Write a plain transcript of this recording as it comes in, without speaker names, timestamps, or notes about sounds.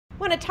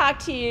want to talk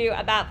to you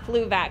about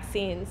flu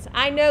vaccines.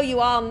 I know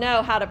you all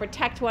know how to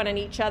protect one and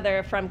each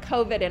other from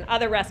COVID and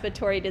other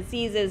respiratory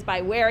diseases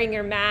by wearing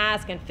your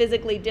mask and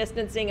physically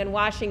distancing and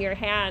washing your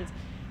hands.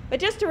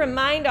 But just to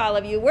remind all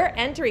of you, we're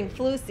entering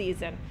flu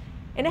season.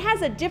 And it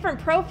has a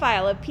different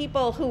profile of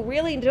people who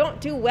really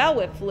don't do well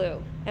with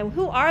flu. And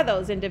who are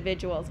those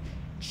individuals?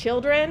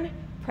 Children,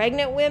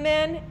 pregnant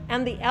women,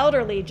 and the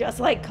elderly, just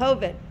like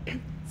COVID.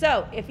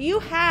 So if you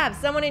have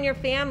someone in your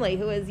family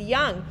who is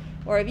young,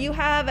 or if you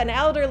have an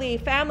elderly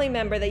family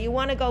member that you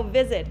want to go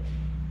visit,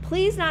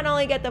 please not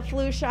only get the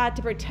flu shot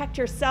to protect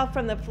yourself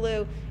from the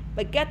flu,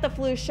 but get the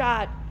flu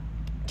shot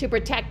to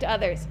protect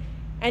others.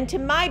 And to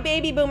my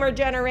baby boomer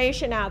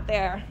generation out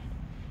there,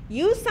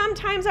 you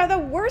sometimes are the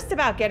worst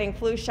about getting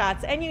flu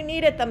shots and you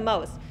need it the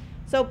most.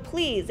 So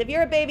please, if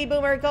you're a baby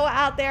boomer, go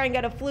out there and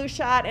get a flu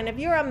shot. And if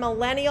you're a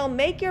millennial,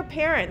 make your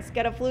parents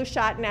get a flu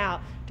shot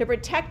now to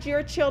protect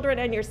your children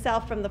and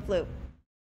yourself from the flu.